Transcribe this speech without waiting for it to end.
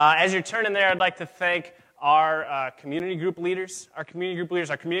As you're turning there, I'd like to thank our community group leaders. Our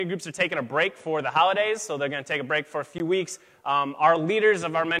community groups are taking a break for the holidays, so they're going to take a break for a few weeks. Our leaders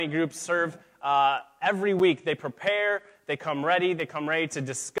of our many groups serve every week. They prepare, they come ready to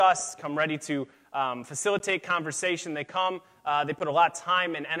discuss, come ready to facilitate conversation. They put a lot of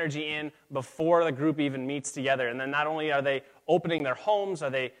time and energy in before the group even meets together. And then not only are they opening their homes,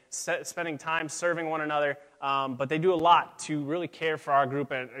 are they spending time serving one another, but they do a lot to really care for our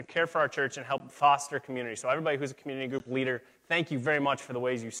group and care for our church and help foster community. So everybody who's a community group leader, thank you very much for the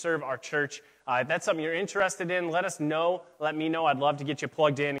ways you serve our church. If that's something you're interested in, let us know. Let me know. I'd love to get you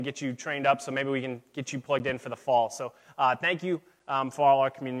plugged in and get you trained up so maybe we can get you plugged in for the fall. So thank you for all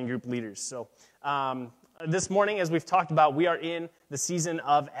our community group leaders. So this morning, as we've talked about, we are in the season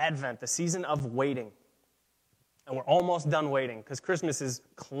of Advent, the season of waiting. And we're almost done waiting because Christmas is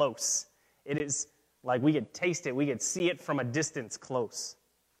close. It is like we could taste it. We could see it from a distance close.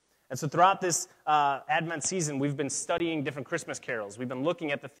 And so throughout this Advent season, we've been studying different Christmas carols. We've been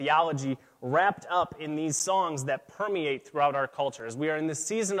looking at the theology wrapped up in these songs that permeate throughout our culture. As we are in this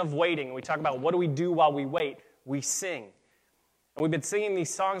season of waiting, and we talk about what do we do while we wait, we sing. And we've been singing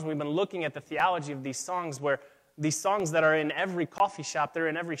these songs, and we've been looking at the theology of these songs, where these songs that are in every coffee shop, they're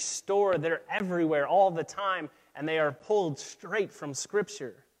in every store, they're everywhere all the time, and they are pulled straight from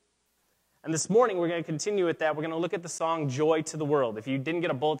Scripture. And this morning, we're going to continue with that. We're going to look at the song, Joy to the World. If you didn't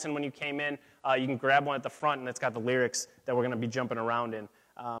get a bulletin when you came in, you can grab one at the front, and it's got the lyrics that we're going to be jumping around in.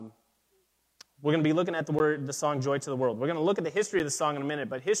 We're going to be looking at the song, Joy to the World. We're going to look at the history of the song in a minute,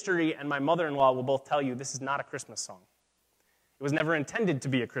 but history and my mother-in-law will both tell you this is not a Christmas song. It was never intended to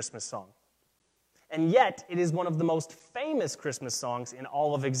be a Christmas song. And yet, it is one of the most famous Christmas songs in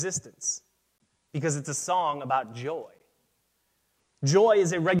all of existence because it's a song about joy. Joy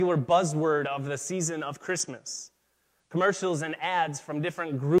is a regular buzzword of the season of Christmas. Commercials and ads from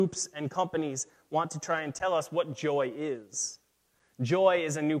different groups and companies want to try and tell us what joy is. Joy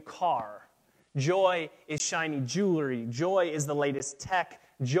is a new car. Joy is shiny jewelry. Joy is the latest tech.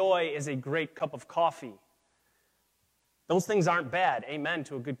 Joy is a great cup of coffee. Those things aren't bad. Amen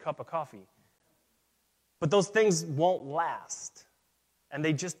to a good cup of coffee. But those things won't last. And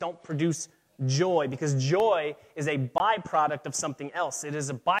they just don't produce joy, because joy is a byproduct of something else. It is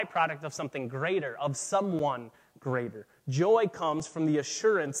a byproduct of something greater, of someone greater. Joy comes from the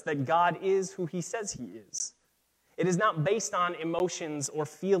assurance that God is who He says He is. It is not based on emotions or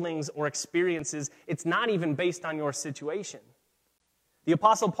feelings or experiences. It's not even based on your situation. The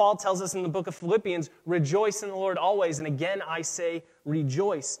Apostle Paul tells us in the book of Philippians, rejoice in the Lord always, and again I say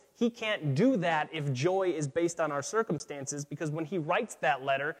rejoice. He can't do that if joy is based on our circumstances, because when he writes that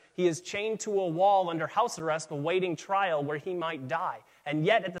letter, he is chained to a wall under house arrest awaiting trial where he might die. And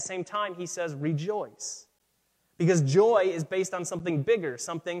yet at the same time he says rejoice. Because joy is based on something bigger,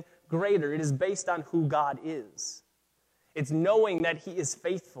 something greater. It is based on who God is. It's knowing that He is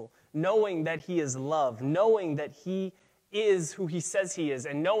faithful, knowing that He is love, knowing that He is who He says He is,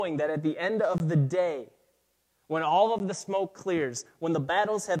 and knowing that at the end of the day, when all of the smoke clears, when the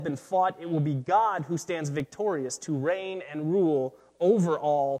battles have been fought, it will be God who stands victorious to reign and rule over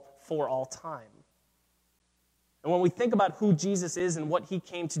all for all time. And when we think about who Jesus is and what He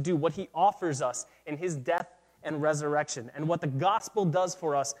came to do, what He offers us in His death and resurrection, and what the gospel does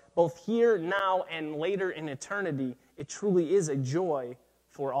for us, both here, now, and later in eternity, it truly is a joy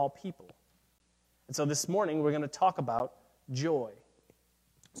for all people. And so this morning, we're going to talk about joy.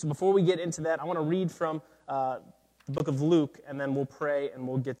 So before we get into that, I want to read from the book of Luke, and then we'll pray and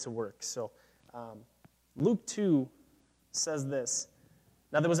we'll get to work. So Luke 2 says this: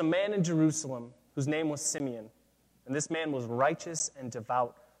 Now there was a man in Jerusalem whose name was Simeon, and this man was righteous and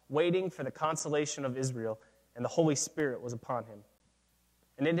devout, waiting for the consolation of Israel, and the Holy Spirit was upon him.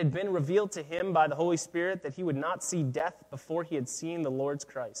 And it had been revealed to him by the Holy Spirit that he would not see death before he had seen the Lord's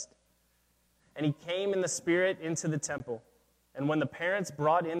Christ. And he came in the Spirit into the temple. And when the parents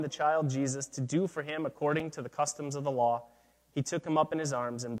brought in the child Jesus to do for him according to the customs of the law, he took him up in his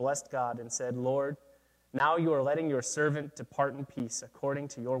arms and blessed God and said, Lord, now you are letting your servant depart in peace according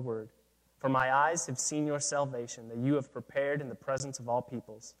to your word. For my eyes have seen your salvation, that you have prepared in the presence of all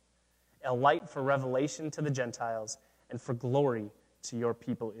peoples, a light for revelation to the Gentiles and for glory to your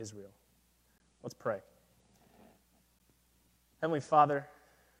people Israel. Let's pray. Heavenly Father,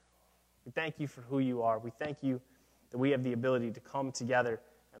 we thank you for who you are. We thank you that we have the ability to come together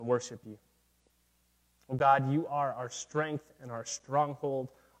and worship you. Oh God, you are our strength and our stronghold,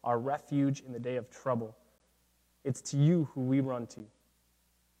 our refuge in the day of trouble. It's to you who we run to.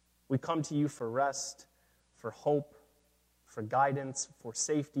 We come to you for rest, for hope, for guidance, for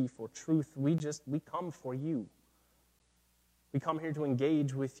safety, for truth. We come for you. We come here to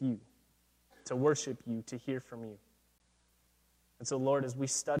engage with you, to worship you, to hear from you. And so, Lord, as we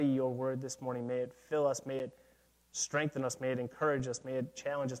study your word this morning, may it fill us, may it strengthen us, may it encourage us, may it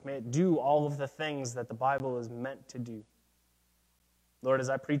challenge us, may it do all of the things that the Bible is meant to do. Lord, as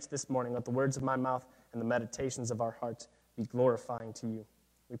I preach this morning, let the words of my mouth and the meditations of our hearts be glorifying to you.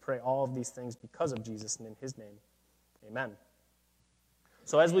 We pray all of these things because of Jesus and in his name. Amen.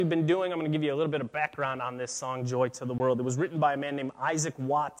 So as we've been doing, I'm going to give you a little bit of background on this song, Joy to the World. It was written by a man named Isaac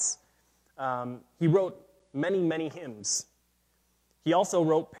Watts. He wrote many, many hymns. He also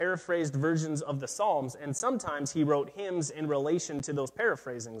wrote paraphrased versions of the Psalms, and sometimes he wrote hymns in relation to those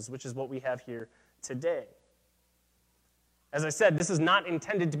paraphrasings, which is what we have here today. As I said, this is not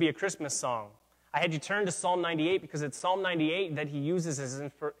intended to be a Christmas song. I had you turn to Psalm 98 because it's Psalm 98 that he uses as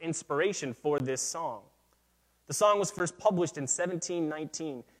inspiration for this song. The song was first published in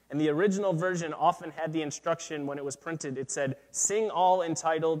 1719, and the original version often had the instruction when it was printed. It said, "Sing all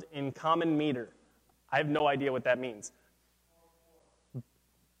entitled in common meter." I have no idea what that means.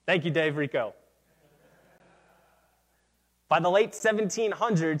 Thank you, Dave Rico. By the late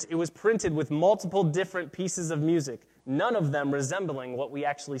 1700s, it was printed with multiple different pieces of music, none of them resembling what we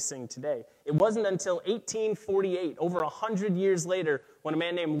actually sing today. It wasn't until 1848, over 100 years later, when a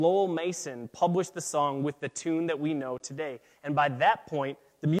man named Lowell Mason published the song with the tune that we know today. And by that point,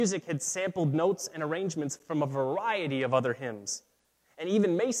 the music had sampled notes and arrangements from a variety of other hymns. And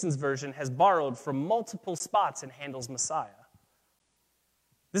even Mason's version has borrowed from multiple spots in Handel's Messiah.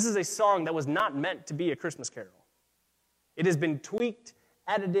 This is a song that was not meant to be a Christmas carol. It has been tweaked,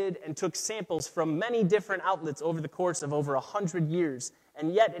 edited, and took samples from many different outlets over the course of over 100 years,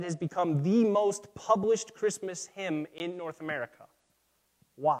 and yet it has become the most published Christmas hymn in North America.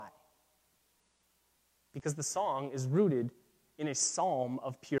 Why? Because the song is rooted in a psalm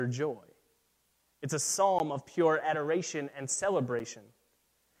of pure joy. It's a psalm of pure adoration and celebration.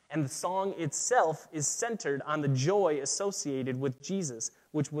 And the song itself is centered on the joy associated with Jesus,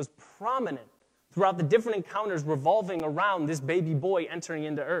 which was prominent throughout the different encounters revolving around this baby boy entering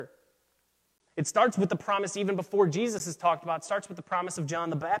into earth. It starts with the promise, even before Jesus is talked about, it starts with the promise of John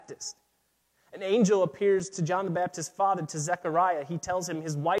the Baptist. An angel appears to John the Baptist's father, to Zechariah. He tells him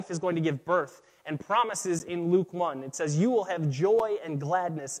his wife is going to give birth and promises in Luke 1. It says, "You will have joy and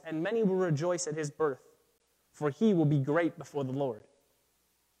gladness, and many will rejoice at his birth, for he will be great before the Lord."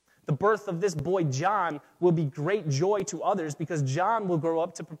 The birth of this boy, John, will be great joy to others because John will grow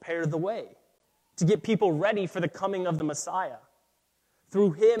up to prepare the way, to get people ready for the coming of the Messiah.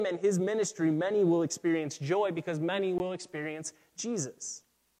 Through him and his ministry, many will experience joy because many will experience Jesus.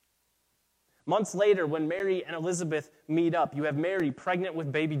 Months later, when Mary and Elizabeth meet up, you have Mary pregnant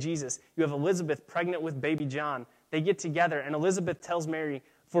with baby Jesus. You have Elizabeth pregnant with baby John. They get together, and Elizabeth tells Mary,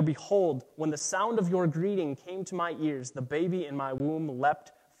 "For behold, when the sound of your greeting came to my ears, the baby in my womb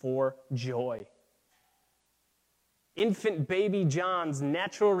leapt for joy." Infant baby John's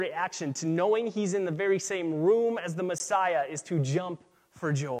natural reaction to knowing he's in the very same room as the Messiah is to jump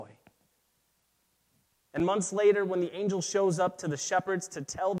for joy. And months later, when the angel shows up to the shepherds to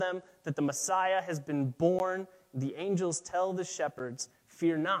tell them that the Messiah has been born, the angels tell the shepherds,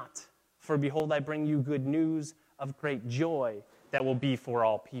 "Fear not, for behold, I bring you good news of great joy that will be for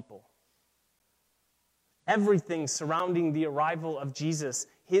all people." Everything surrounding the arrival of Jesus,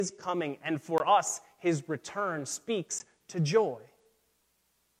 his coming, and for us, his return, speaks to joy.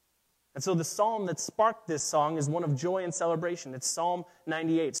 And so the psalm that sparked this song is one of joy and celebration. It's Psalm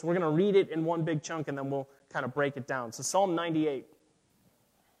 98. So we're going to read it in one big chunk, and then we'll kind of break it down. So Psalm 98.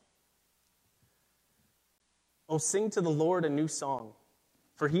 "Oh, sing to the Lord a new song,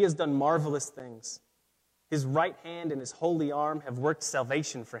 for he has done marvelous things. His right hand and his holy arm have worked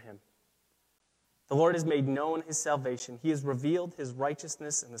salvation for him. The Lord has made known his salvation. He has revealed his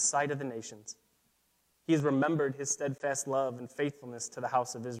righteousness in the sight of the nations. He has remembered his steadfast love and faithfulness to the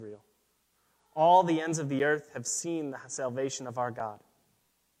house of Israel. All the ends of the earth have seen the salvation of our God.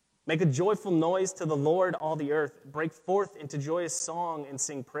 Make a joyful noise to the Lord, all the earth. Break forth into joyous song and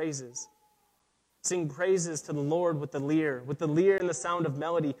sing praises. Sing praises to the Lord with the lyre and the sound of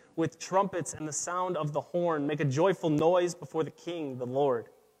melody, with trumpets and the sound of the horn. Make a joyful noise before the King, the Lord.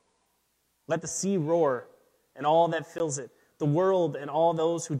 Let the sea roar and all that fills it, the world and all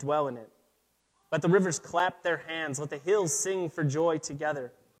those who dwell in it. Let the rivers clap their hands. Let the hills sing for joy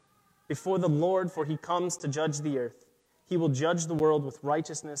together before the Lord, for he comes to judge the earth. He will judge the world with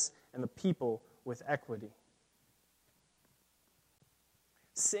righteousness and the people with equity."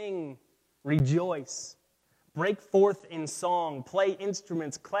 Sing, rejoice, break forth in song, play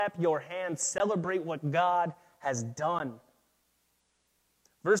instruments, clap your hands, celebrate what God has done.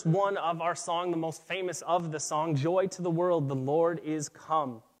 Verse 1 of our song, the most famous of the song, "Joy to the world, the Lord is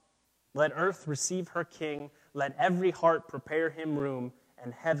come. Let earth receive her King. Let every heart prepare him room,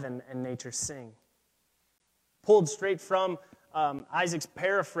 and heaven and nature sing." Pulled straight from Isaac's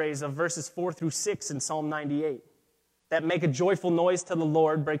paraphrase of verses 4 through 6 in Psalm 98. That make a joyful noise to the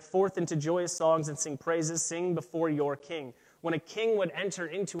Lord, break forth into joyous songs and sing praises, sing before your King. When a king would enter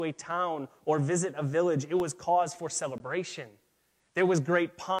into a town or visit a village, it was cause for celebration. There was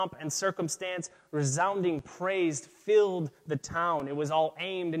great pomp and circumstance, resounding praise filled the town. It was all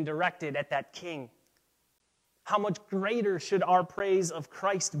aimed and directed at that king. How much greater should our praise of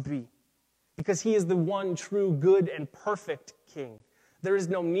Christ be? Because he is the one true, good, and perfect king. There is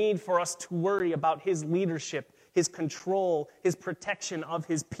no need for us to worry about his leadership, his control, his protection of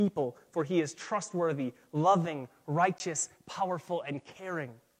his people, for he is trustworthy, loving, righteous, powerful, and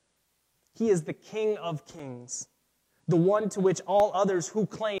caring. He is the King of kings, the one to which all others who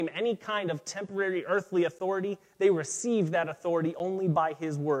claim any kind of temporary earthly authority, they receive that authority only by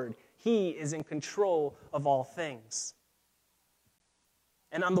his word. He is in control of all things.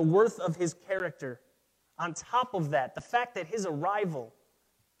 And on the worth of his character, on top of that, the fact that his arrival,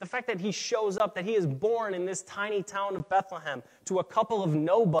 the fact that he shows up, that he is born in this tiny town of Bethlehem to a couple of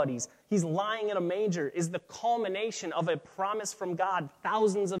nobodies, he's lying in a manger, is the culmination of a promise from God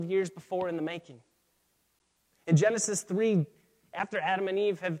thousands of years before in the making. In Genesis 3, after Adam and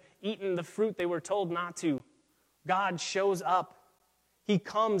Eve have eaten the fruit they were told not to, God shows up. He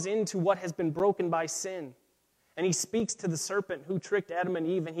comes into what has been broken by sin. And he speaks to the serpent who tricked Adam and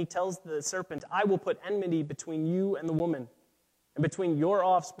Eve, and he tells the serpent, "I will put enmity between you and the woman, and between your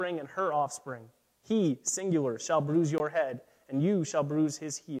offspring and her offspring. He, singular, shall bruise your head, and you shall bruise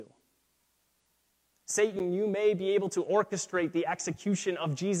his heel." Satan, you may be able to orchestrate the execution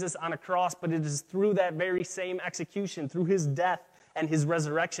of Jesus on a cross, but it is through that very same execution, through his death and his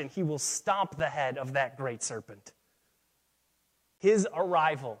resurrection, he will stomp the head of that great serpent. His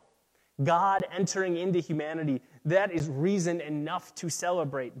arrival, God entering into humanity, that is reason enough to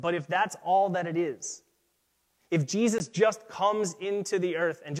celebrate. But if that's all that it is, if Jesus just comes into the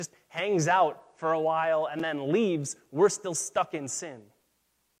earth and just hangs out for a while and then leaves, we're still stuck in sin.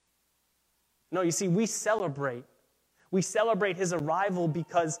 No, you see, we celebrate. We celebrate his arrival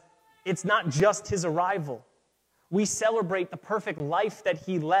because it's not just his arrival. We celebrate the perfect life that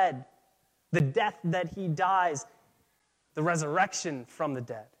he led, the death that he dies, the resurrection from the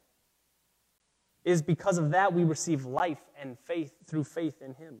dead. It is because of that we receive life and faith through faith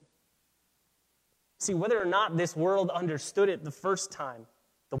in him. See, whether or not this world understood it the first time,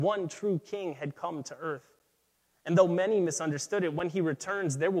 the one true king had come to earth. And though many misunderstood it, when he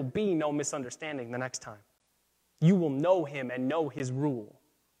returns, there will be no misunderstanding the next time. You will know him and know his rule.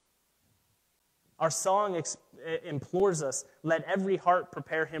 Our song implores us, let every heart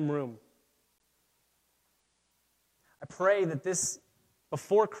prepare him room. I pray that this,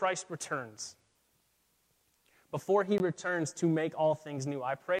 before Christ returns, before he returns to make all things new,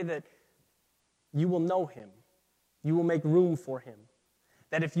 I pray that you will know him. You will make room for him.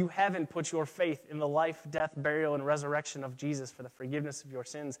 That if you haven't put your faith in the life, death, burial, and resurrection of Jesus for the forgiveness of your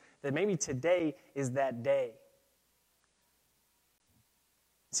sins, that maybe today is that day.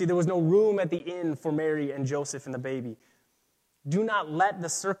 See, there was no room at the inn for Mary and Joseph and the baby. Do not let the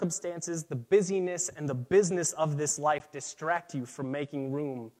circumstances, the busyness, and the business of this life distract you from making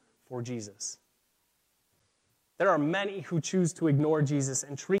room for Jesus. There are many who choose to ignore Jesus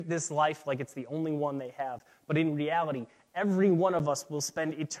and treat this life like it's the only one they have. But in reality, every one of us will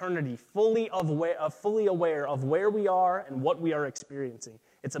spend eternity fully aware of where we are and what we are experiencing.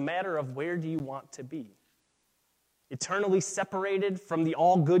 It's a matter of where do you want to be. Eternally separated from the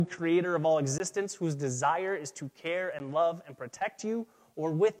all-good creator of all existence, whose desire is to care and love and protect you,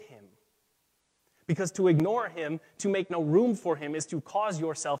 or with him. Because to ignore him, to make no room for him, is to cause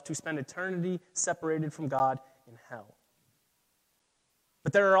yourself to spend eternity separated from God in hell.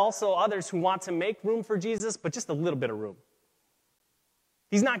 But there are also others who want to make room for Jesus, but just a little bit of room.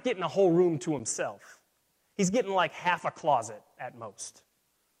 He's not getting a whole room to himself. He's getting like half a closet at most.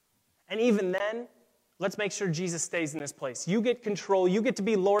 And even then, let's make sure Jesus stays in this place. You get control. You get to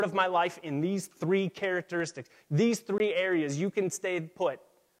be Lord of my life in these three characteristics. These three areas, you can stay put.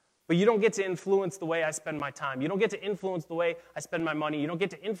 But you don't get to influence the way I spend my time. You don't get to influence the way I spend my money. You don't get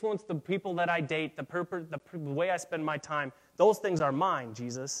to influence the people that I date, the way I spend my time. Those things are mine,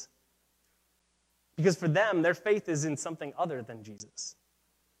 Jesus. Because for them, their faith is in something other than Jesus.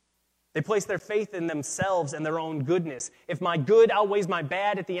 They place their faith in themselves and their own goodness. If my good outweighs my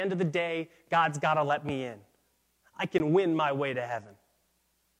bad at the end of the day, God's got to let me in. I can win my way to heaven.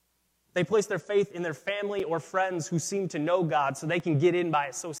 They place their faith in their family or friends who seem to know God so they can get in by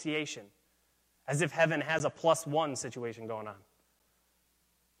association, as if heaven has a +1 situation going on.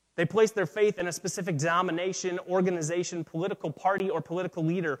 They place their faith in a specific denomination, organization, political party, or political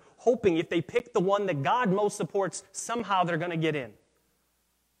leader, hoping if they pick the one that God most supports, somehow they're going to get in.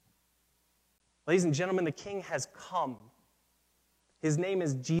 Ladies and gentlemen, the King has come. His name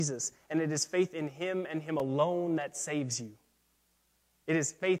is Jesus, and it is faith in him and him alone that saves you. It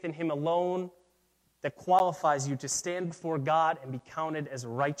is faith in him alone that qualifies you to stand before God and be counted as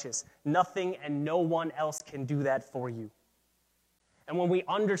righteous. Nothing and no one else can do that for you. And when we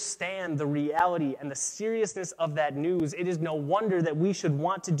understand the reality and the seriousness of that news, it is no wonder that we should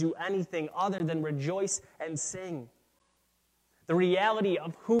want to do anything other than rejoice and sing. The reality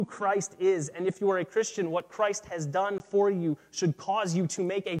of who Christ is, and if you are a Christian, what Christ has done for you should cause you to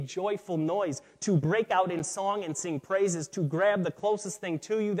make a joyful noise, to break out in song and sing praises, to grab the closest thing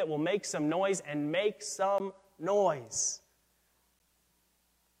to you that will make some noise and make some noise.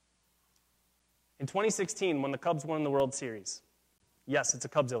 In 2016, when the Cubs won the World Series, yes, it's a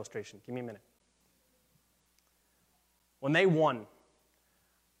Cubs illustration. Give me a minute. When they won,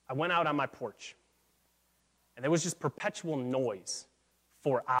 I went out on my porch, and there was just perpetual noise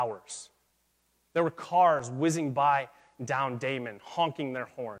for hours. There were cars whizzing by down Damon, honking their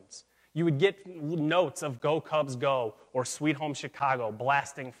horns. You would get notes of Go Cubs Go or Sweet Home Chicago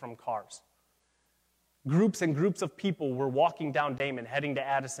blasting from cars. Groups and groups of people were walking down Damon, heading to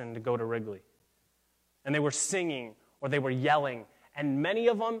Addison to go to Wrigley. And they were singing or they were yelling. And many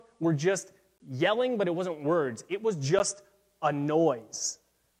of them were just yelling, but it wasn't words. It was just a noise.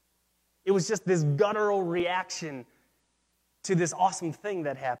 It was just this guttural reaction to this awesome thing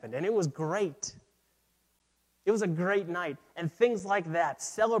that happened. And it was great. It was a great night. And things like that,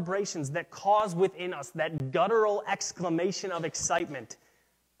 celebrations that cause within us that guttural exclamation of excitement,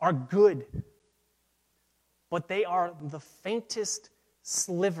 are good. But they are the faintest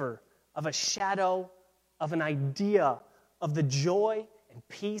sliver of a shadow of an idea of the joy and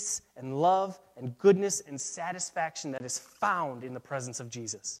peace and love and goodness and satisfaction that is found in the presence of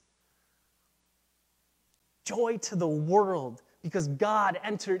Jesus. Joy to the world because God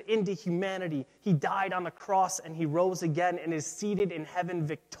entered into humanity. He died on the cross and he rose again and is seated in heaven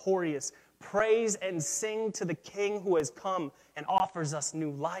victorious. Praise and sing to the King who has come and offers us new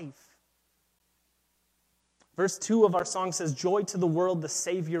life. Verse 2 of our song says, "Joy to the world, the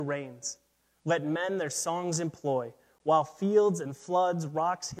Savior reigns. Let men their songs employ, while fields and floods,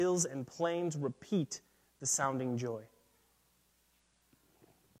 rocks, hills, and plains repeat the sounding joy."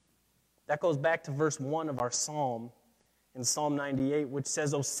 That goes back to verse 1 of our psalm in Psalm 98, which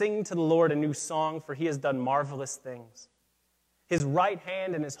says, "Oh, sing to the Lord a new song, for he has done marvelous things. His right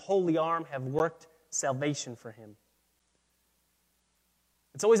hand and his holy arm have worked salvation for him."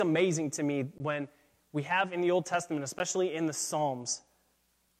 It's always amazing to me when we have in the Old Testament, especially in the Psalms,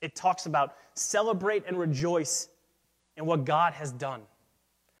 it talks about celebrate and rejoice in what God has done.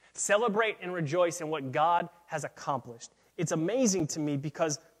 Celebrate and rejoice in what God has accomplished. It's amazing to me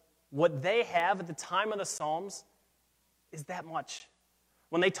because what they have at the time of the Psalms is that much.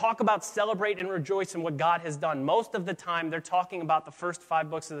 When they talk about celebrate and rejoice in what God has done, most of the time they're talking about the first 5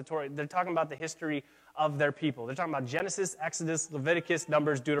 books of the Torah. They're talking about the history of their people. They're talking about Genesis, Exodus, Leviticus,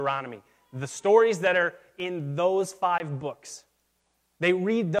 Numbers, Deuteronomy. The stories that are in those 5 books. They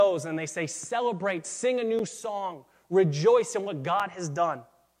read those and they say, celebrate, sing a new song, rejoice in what God has done.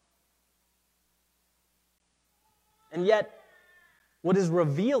 And yet, what is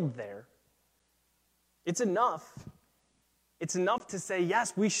revealed there, it's enough. It's enough to say,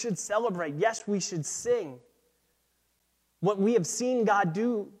 yes, we should celebrate. Yes, we should sing. What we have seen God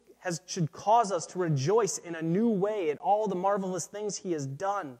do should cause us to rejoice in a new way at all the marvelous things he has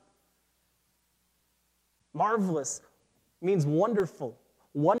done. Marvelous means wonderful,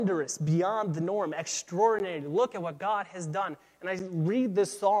 wondrous, beyond the norm, extraordinary. Look at what God has done. And I read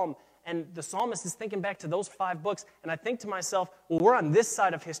this psalm, and the psalmist is thinking back to those 5 books, and I think to myself, well, we're on this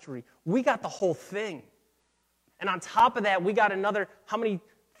side of history. We got the whole thing. And on top of that, we got another, how many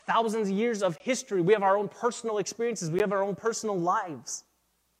thousands of years of history? We have our own personal experiences. We have our own personal lives.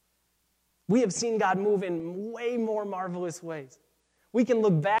 We have seen God move in way more marvelous ways. We can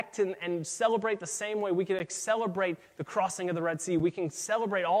look back to and celebrate the same way. We can celebrate the crossing of the Red Sea. We can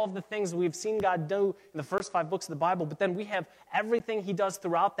celebrate all of the things we've seen God do in the first 5 books of the Bible, but then we have everything he does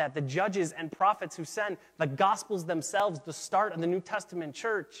throughout that, the judges and prophets who send, the Gospels themselves, the start of the New Testament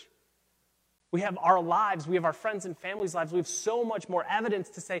church. We have our lives. We have our friends and families' lives. We have so much more evidence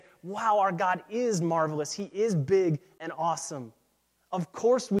to say, wow, our God is marvelous. He is big and awesome. Of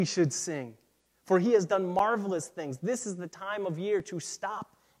course we should sing, for he has done marvelous things. This is the time of year to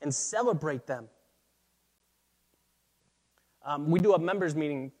stop and celebrate them. We do a members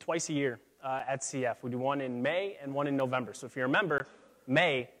meeting twice a year at CF. We do one in May and one in November. So if you're a member,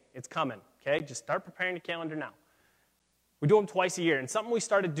 May, it's coming, okay? Just start preparing your calendar now. We do them twice a year, and something we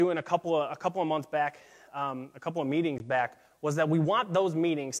started doing a couple of months back, a couple of meetings back, was that we want those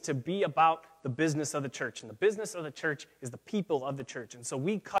meetings to be about the business of the church, and the business of the church is the people of the church. And so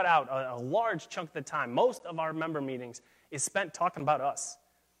we cut out a large chunk of the time. Most of our member meetings is spent talking about us.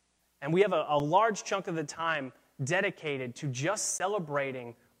 And we have a large chunk of the time dedicated to just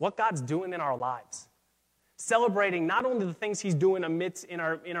celebrating what God's doing in our lives. Celebrating not only the things he's doing in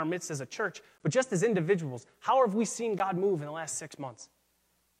our midst as a church, but just as individuals. How have we seen God move in the last 6 months?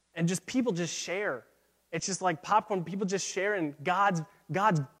 And just people just share. It's just like popcorn, people just sharing God's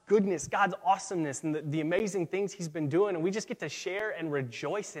goodness, God's awesomeness, and the amazing things he's been doing. And we just get to share and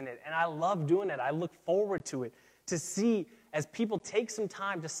rejoice in it. And I love doing it. I look forward to it, to see as people take some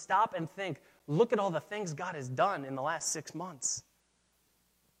time to stop and think, look at all the things God has done in the last 6 months.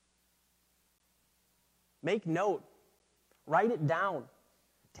 Make note. Write it down.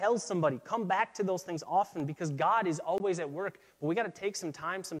 Tell somebody. Come back to those things often because God is always at work. But we got to take some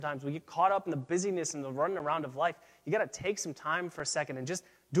time sometimes. We get caught up in the busyness and the running around of life. You got to take some time for a second and just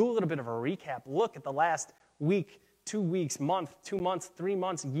do a little bit of a recap. Look at the last week, 2 weeks, month, 2 months, 3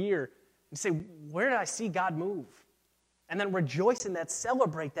 months, year, and say, where did I see God move? And then rejoice in that,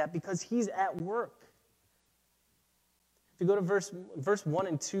 celebrate that because he's at work. If you go to verse 1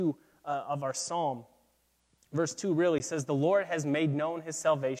 and 2 of our psalm, verse 2 really says, the Lord has made known his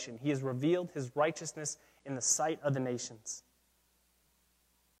salvation. He has revealed his righteousness in the sight of the nations.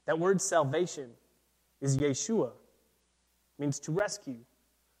 That word salvation is Yeshua. It means to rescue,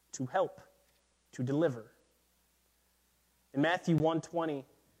 to help, to deliver. In Matthew 1:20,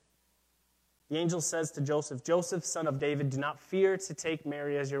 the angel says to Joseph, Joseph, son of David, do not fear to take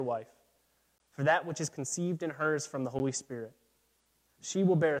Mary as your wife, for that which is conceived in her is from the Holy Spirit. She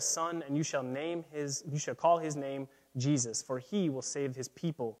will bear a son, and you shall call his name Jesus, for he will save his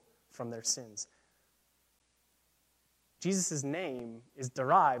people from their sins. Jesus' name is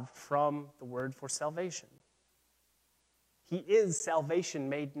derived from the word for salvation. He is salvation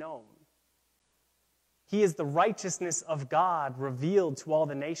made known. He is the righteousness of God revealed to all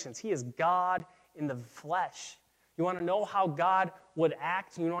the nations. He is God in the flesh. You want to know how God would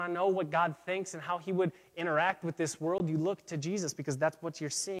act? You want to know what God thinks and how he would interact with this world? You look to Jesus because that's what you're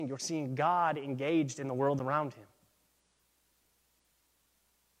seeing. You're seeing God engaged in the world around him.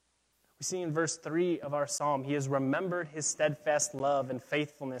 We see in verse 3 of our psalm, he has remembered his steadfast love and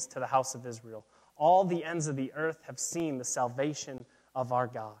faithfulness to the house of Israel. All the ends of the earth have seen the salvation of our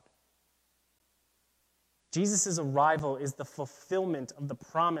God. Jesus' arrival is the fulfillment of the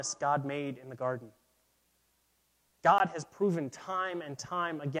promise God made in the garden. God has proven time and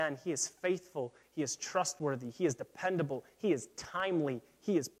time again he is faithful, he is trustworthy, he is dependable, he is timely,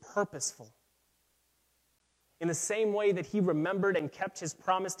 he is purposeful. In the same way that he remembered and kept his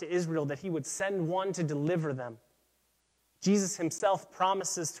promise to Israel that he would send one to deliver them, Jesus himself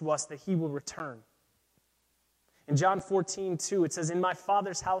promises to us that he will return. In John 14:2, it says, in my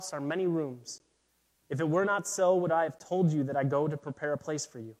Father's house are many rooms. If it were not so, would I have told you that I go to prepare a place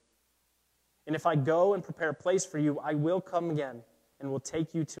for you? And if I go and prepare a place for you, I will come again and will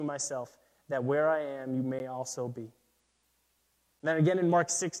take you to myself, that where I am, you may also be. And then again in Mark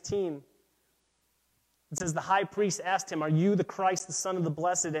 16, it says, the high priest asked him, are you the Christ, the Son of the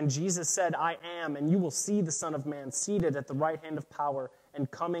Blessed? And Jesus said, I am, and you will see the Son of Man seated at the right hand of power and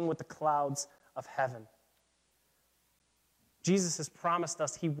coming with the clouds of heaven. Jesus has promised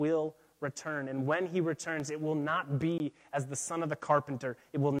us he will return. And when he returns, it will not be as the son of the carpenter.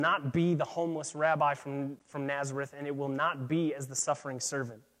 It will not be the homeless rabbi from Nazareth, and it will not be as the suffering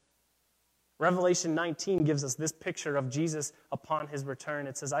servant. Revelation 19 gives us this picture of Jesus upon his return.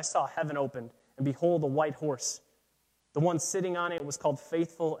 It says, I saw heaven opened, and behold, a white horse. The one sitting on it was called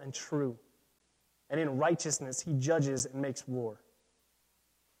Faithful and True. And in righteousness he judges and makes war.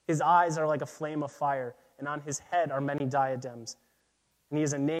 His eyes are like a flame of fire, and on his head are many diadems. And he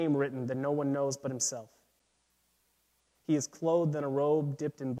has a name written that no one knows but himself. He is clothed in a robe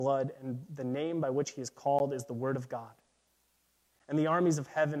dipped in blood, and the name by which he is called is the Word of God. And the armies of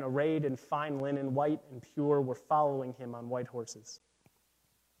heaven, arrayed in fine linen, white and pure, were following him on white horses.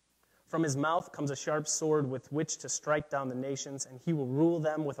 From his mouth comes a sharp sword with which to strike down the nations, and he will rule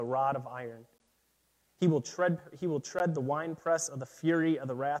them with a rod of iron. He will tread the winepress of the fury of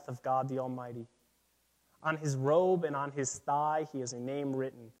the wrath of God the Almighty. On his robe and on his thigh he has a name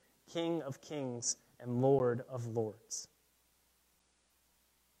written, King of Kings and Lord of Lords.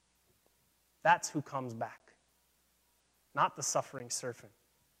 That's who comes back, not the suffering servant,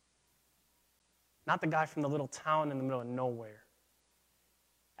 not the guy from the little town in the middle of nowhere.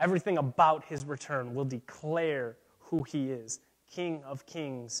 Everything about his return will declare who he is, King of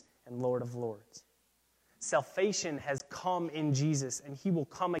kings and Lord of lords. Salvation has come in Jesus, and he will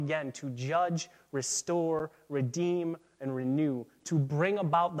come again to judge, restore, redeem, and renew, to bring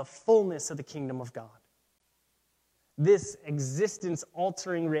about the fullness of the kingdom of God. This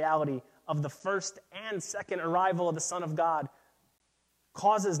existence-altering reality of the first and second arrival of the Son of God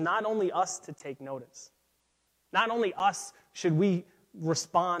causes not only us to take notice, not only us should we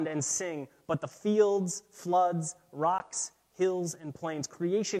respond and sing, but the fields, floods, rocks, hills, and plains,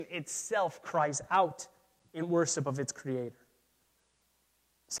 creation itself cries out in worship of its Creator.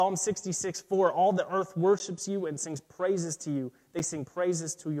 Psalm 66:4, all the earth worships you and sings praises to you. They sing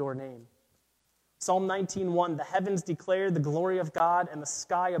praises to your name. Psalm 19:1, the heavens declare the glory of God, and the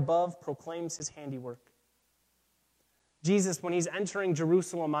sky above proclaims his handiwork. Jesus, when he's entering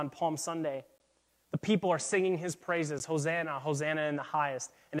Jerusalem on Palm Sunday, the people are singing his praises, Hosanna, Hosanna in the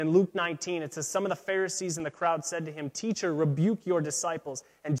highest. And in Luke 19, it says, some of the Pharisees in the crowd said to him, Teacher, rebuke your disciples.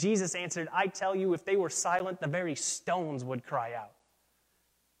 And Jesus answered, I tell you, if they were silent, the very stones would cry out.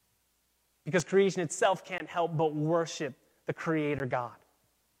 Because creation itself can't help but worship the Creator God.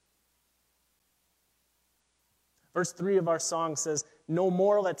 Verse 3 of our song says, no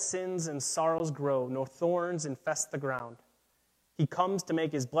more let sins and sorrows grow, nor thorns infest the ground. He comes to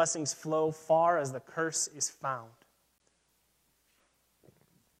make his blessings flow far as the curse is found.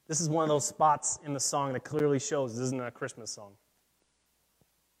 This is one of those spots in the song that clearly shows this isn't a Christmas song.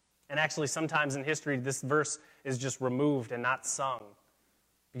 And actually, sometimes in history, this verse is just removed and not sung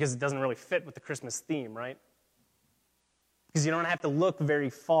because it doesn't really fit with the Christmas theme, right? Because you don't have to look very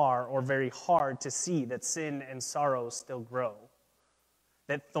far or very hard to see that sin and sorrow still grow,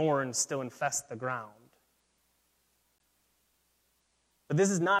 that thorns still infest the ground. But this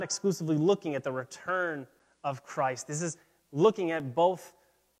is not exclusively looking at the return of Christ. This is looking at both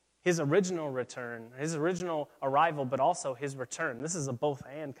his original return, his original arrival, but also his return. This is a both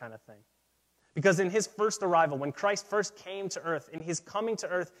and kind of thing. Because in his first arrival, when Christ first came to earth, in his coming to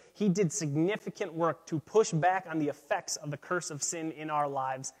earth, he did significant work to push back on the effects of the curse of sin in our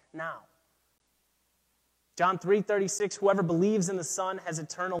lives now. John 3:36, whoever believes in the Son has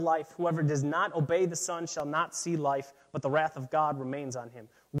eternal life. Whoever does not obey the Son shall not see life, but the wrath of God remains on him.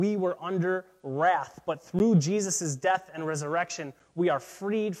 We were under wrath, but through Jesus' death and resurrection, we are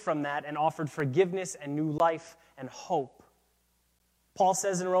freed from that and offered forgiveness and new life and hope. Paul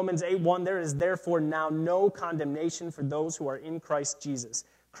says in Romans 8:1, there is therefore now no condemnation for those who are in Christ Jesus.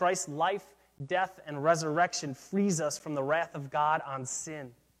 Christ's life, death, and resurrection frees us from the wrath of God on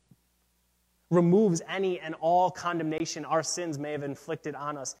sin, removes any and all condemnation our sins may have inflicted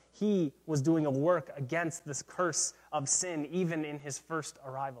on us. He was doing a work against this curse of sin even in his first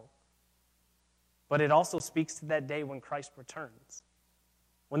arrival. But it also speaks to that day when Christ returns,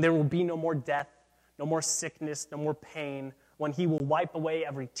 when there will be no more death, no more sickness, no more pain, when he will wipe away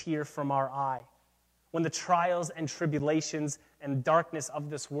every tear from our eye, when the trials and tribulations and darkness of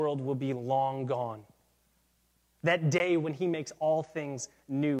this world will be long gone. That day when he makes all things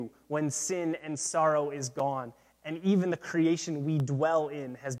new, when sin and sorrow is gone, and even the creation we dwell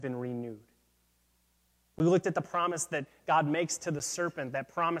in has been renewed. We looked at the promise that God makes to the serpent,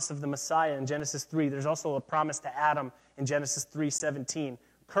 that promise of the Messiah in Genesis 3. There's also a promise to Adam in Genesis 3:17.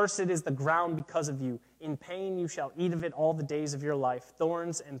 Cursed is the ground because of you. In pain you shall eat of it all the days of your life.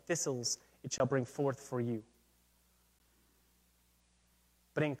 Thorns and thistles it shall bring forth for you.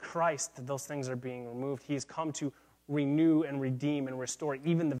 But in Christ, those things are being removed. He has come to renew and redeem and restore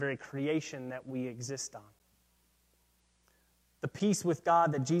even the very creation that we exist on. The peace with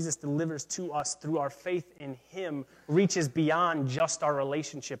God that Jesus delivers to us through our faith in him reaches beyond just our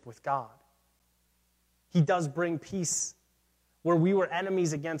relationship with God. He does bring peace. Where we were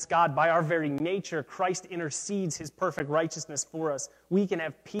enemies against God, by our very nature, Christ intercedes his perfect righteousness for us. We can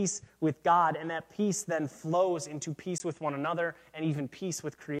have peace with God, and that peace then flows into peace with one another and even peace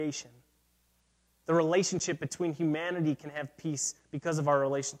with creation. The relationship between humanity can have peace because of our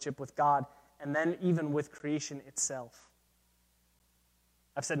relationship with God, and then even with creation itself.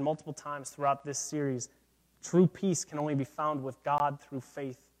 I've said multiple times throughout this series, true peace can only be found with God through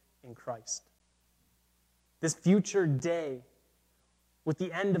faith in Christ. This future day, with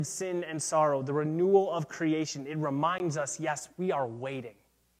the end of sin and sorrow, the renewal of creation, it reminds us, yes, we are waiting.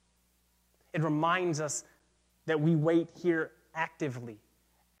 It reminds us that we wait here actively,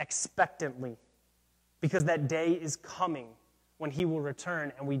 expectantly, because that day is coming when he will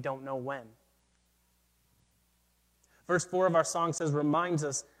return and we don't know when. Verse 4 of our song says, reminds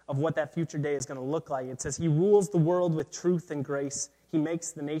us of what that future day is going to look like. It says, he rules the world with truth and grace. He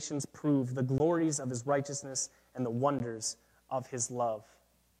makes the nations prove the glories of his righteousness and the wonders of his love.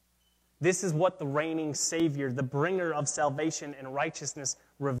 This is what the reigning Savior, the bringer of salvation and righteousness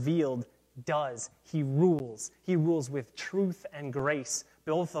revealed, does. He rules. He rules with truth and grace,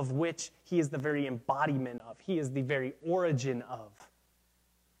 both of which he is the very embodiment of. He is the very origin of.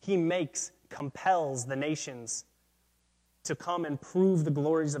 He compels the nations to come and prove the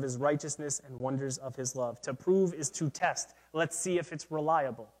glories of his righteousness and wonders of his love. To prove is to test. Let's see if it's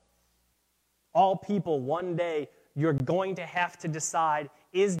reliable. All people, one day, you're going to have to decide,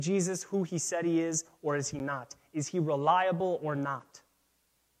 is Jesus who he said he is, or is he not? Is he reliable or not?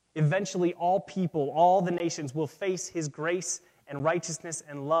 Eventually, all people, all the nations will face his grace and righteousness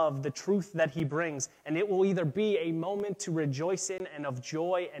and love, the truth that he brings, and it will either be a moment to rejoice in and of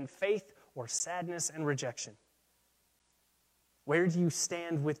joy and faith, or sadness and rejection. Where do you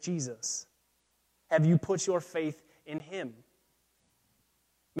stand with Jesus? Have you put your faith in him?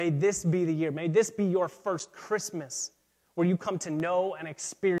 May this be the year. May this be your first Christmas where you come to know and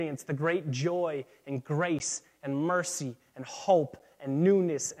experience the great joy and grace and mercy and hope and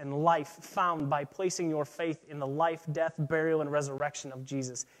newness and life found by placing your faith in the life, death, burial, and resurrection of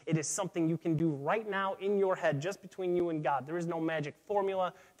Jesus. It is something you can do right now in your head, just between you and God. There is no magic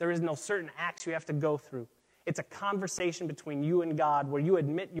formula. There is no certain acts you have to go through. It's a conversation between you and God where you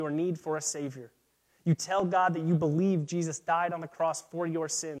admit your need for a Savior. You tell God that you believe Jesus died on the cross for your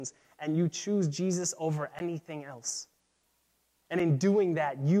sins, and you choose Jesus over anything else. And in doing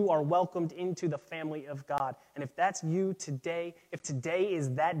that, you are welcomed into the family of God. And if that's you today, if today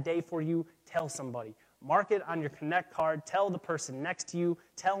is that day for you, tell somebody. Mark it on your Connect card. Tell the person next to you.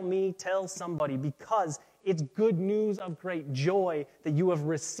 Tell me. Tell somebody. Because it's good news of great joy that you have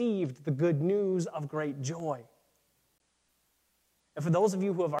received the good news of great joy. And for those of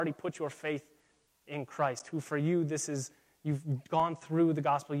you who have already put your faith in Christ, who for you this is, you've gone through the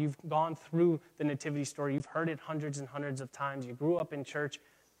gospel, you've gone through the nativity story, you've heard it hundreds and hundreds of times, you grew up in church.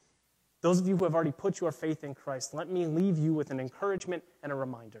 Those of you who have already put your faith in Christ, let me leave you with an encouragement and a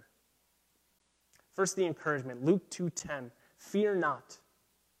reminder. First, the encouragement, Luke 2:10, fear not,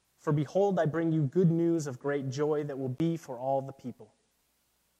 for behold, I bring you good news of great joy that will be for all the people.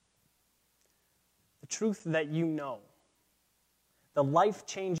 The truth that you know, the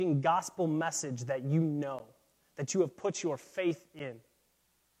life-changing gospel message that you know, that you have put your faith in,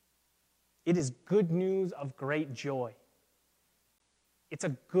 it is good news of great joy. It's a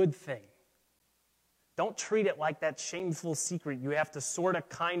good thing. Don't treat it like that shameful secret you have to sort of,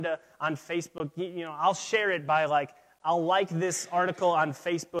 kind of, on Facebook. You know, I'll share it by I'll like this article on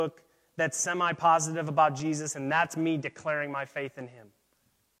Facebook that's semi-positive about Jesus, and that's me declaring my faith in him.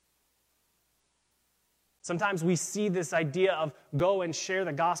 Sometimes we see this idea of go and share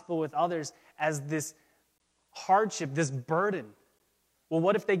the gospel with others as this hardship, this burden. Well,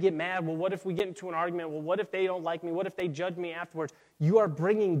 what if they get mad? Well, what if we get into an argument? Well, what if they don't like me? What if they judge me afterwards? You are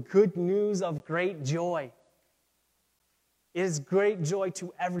bringing good news of great joy. It is great joy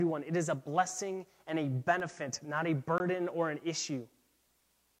to everyone. It is a blessing and a benefit, not a burden or an issue.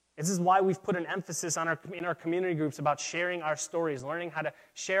 This is why we've put an emphasis in our community groups about sharing our stories, learning how to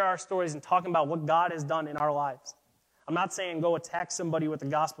share our stories and talking about what God has done in our lives. I'm not saying go attack somebody with the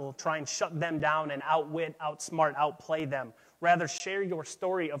gospel, try and shut them down and outwit, outsmart, outplay them. Rather, share your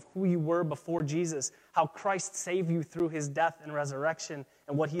story of who you were before Jesus, how Christ saved you through his death and resurrection,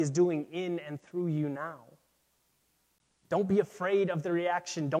 and what he is doing in and through you now. Don't be afraid of the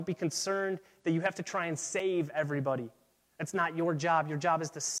reaction. Don't be concerned that you have to try and save everybody. That's not your job. Your job is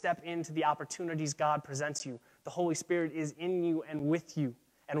to step into the opportunities God presents you. The Holy Spirit is in you and with you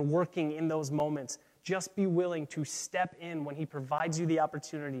and working in those moments. Just be willing to step in when he provides you the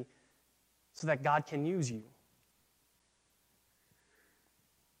opportunity so that God can use you.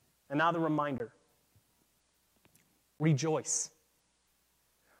 And now the reminder. Rejoice.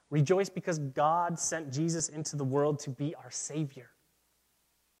 Rejoice because God sent Jesus into the world to be our Savior.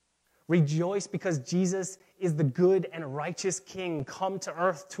 Rejoice because Jesus is the good and righteous King come to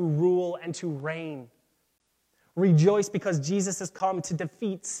earth to rule and to reign. Rejoice because Jesus has come to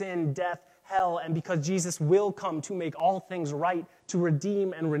defeat sin, death, hell, and because Jesus will come to make all things right, to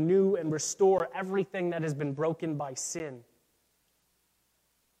redeem and renew and restore everything that has been broken by sin.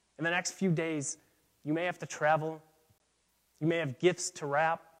 In the next few days, you may have to travel. You may have gifts to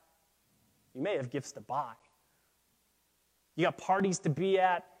wrap. You may have gifts to buy. You got parties to be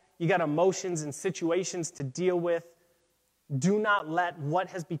at. You got emotions and situations to deal with. Do not let what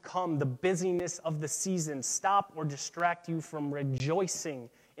has become the busyness of the season stop or distract you from rejoicing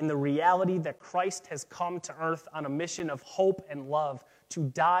in the reality that Christ has come to earth on a mission of hope and love to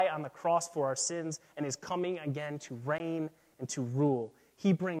die on the cross for our sins, and is coming again to reign and to rule.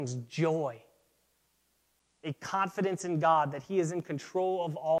 He brings joy, a confidence in God that he is in control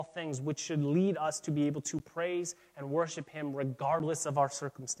of all things, which should lead us to be able to praise and worship him regardless of our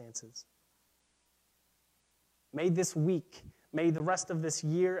circumstances. May this week, may the rest of this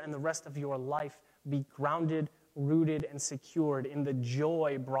year and the rest of your life be grounded, rooted, and secured in the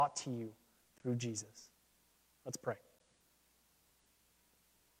joy brought to you through Jesus. Let's pray.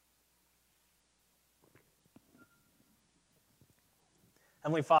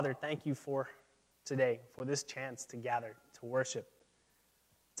 Heavenly Father, thank you for today, for this chance to gather, to worship,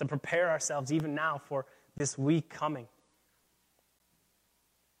 to prepare ourselves even now for this week coming.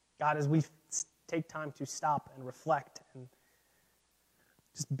 God, as we take time to stop and reflect and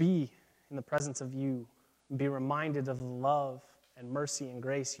just be in the presence of you, and be reminded of the love and mercy and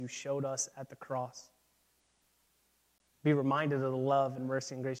grace you showed us at the cross. Be reminded of the love and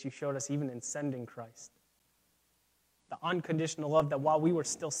mercy and grace you showed us even in sending Christ. The unconditional love that while we were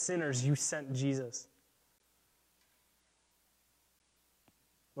still sinners, you sent Jesus.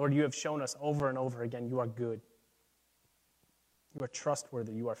 Lord, you have shown us over and over again you are good. You are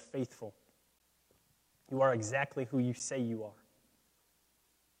trustworthy. You are faithful. You are exactly who you say you are.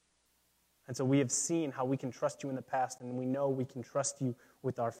 And so we have seen how we can trust you in the past, and we know we can trust you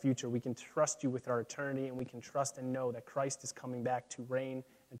with our future. We can trust you with our eternity, and we can trust and know that Christ is coming back to reign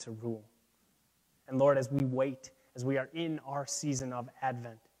and to rule. And Lord, as we wait, as we are in our season of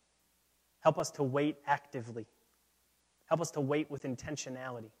Advent, help us to wait actively. Help us to wait with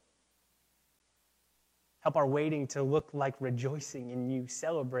intentionality. Help our waiting to look like rejoicing in you,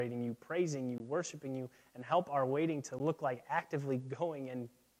 celebrating you, praising you, worshiping you, and help our waiting to look like actively going and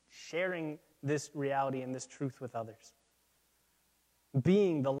sharing this reality and this truth with others.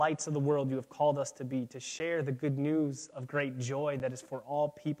 Being the lights of the world you have called us to be, to share the good news of great joy that is for all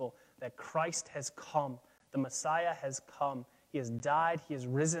people, that Christ has come, the Messiah has come, he has died, he has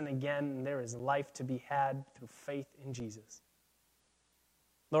risen again, and there is life to be had through faith in Jesus.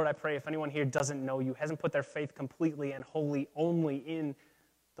 Lord, I pray if anyone here doesn't know you, hasn't put their faith completely and wholly only in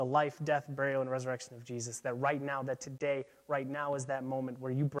the life, death, burial, and resurrection of Jesus, that right now, that today, right now is that moment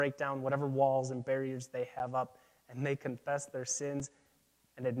where you break down whatever walls and barriers they have up, and they confess their sins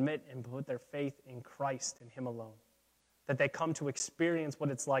and admit and put their faith in Christ and him alone. That they come to experience what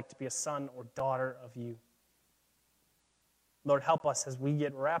it's like to be a son or daughter of you. Lord, help us as we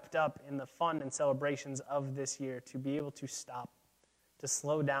get wrapped up in the fun and celebrations of this year to be able to stop, to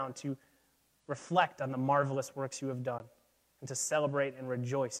slow down, to reflect on the marvelous works you have done, and to celebrate and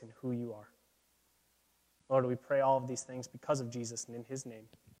rejoice in who you are. Lord, we pray all of these things because of Jesus and in his name.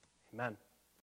 Amen.